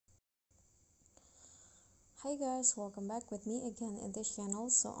Hi guys, welcome back with me again in this channel.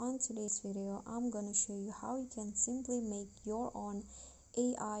 So on today's video I'm gonna show you how you can simply make your own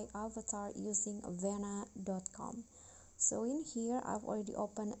AI avatar using Vana.com. So in here I've already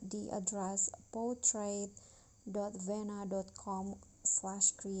opened the address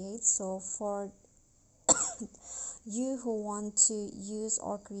portrait.vana.com/create. So for you who want to use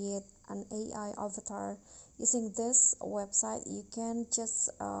or create an AI avatar using this website, you can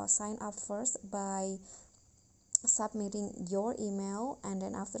just sign up first by submitting your email, and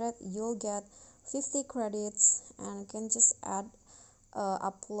then after that you'll get 50 credits, and you can just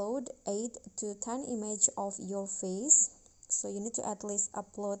upload 8 to 10 image of your face. So you need to at least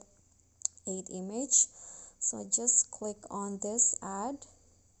upload 8 image. So just click on this add,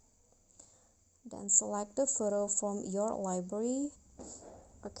 then select the photo from your library.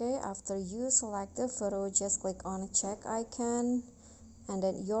 Okay, after you select the photo, just click on check icon, and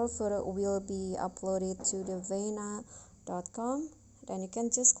then your photo will be uploaded to the Vana.com. Then you can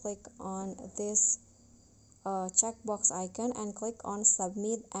just click on this checkbox icon and click on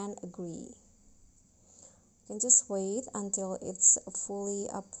submit and agree. You can just wait until it's fully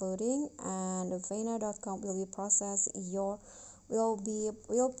uploading, and Vana.com will processing your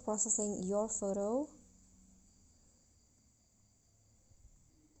photo.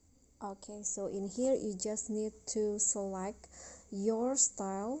 Okay, so in here you just need to select your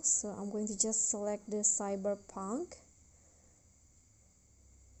style. So I'm going to just select the cyberpunk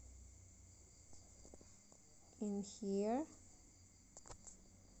in here.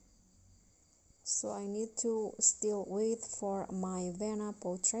 So I need to still wait for my Vana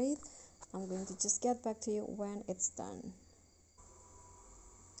portrait. I'm going to just get back to you when it's done.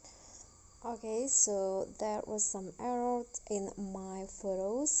 Okay, so there was some error in my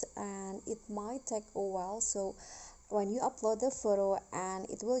photos and it might take a while. So when you upload the photo, and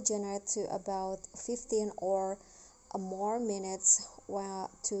it will generate to about 15 or more minutes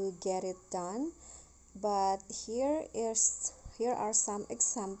to get it done. But here are some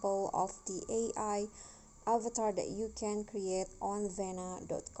example of the AI avatar that you can create on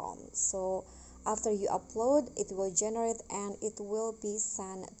Vana.com. So after you upload, it will generate and it will be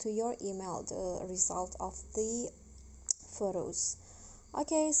sent to your email, the result of the photos.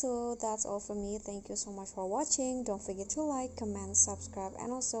 Okay, so that's all from me. Thank you so much for watching. Don't forget to like, comment, subscribe,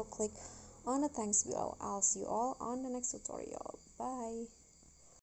 and also click on the thanks below. I'll see you all on the next tutorial. Bye.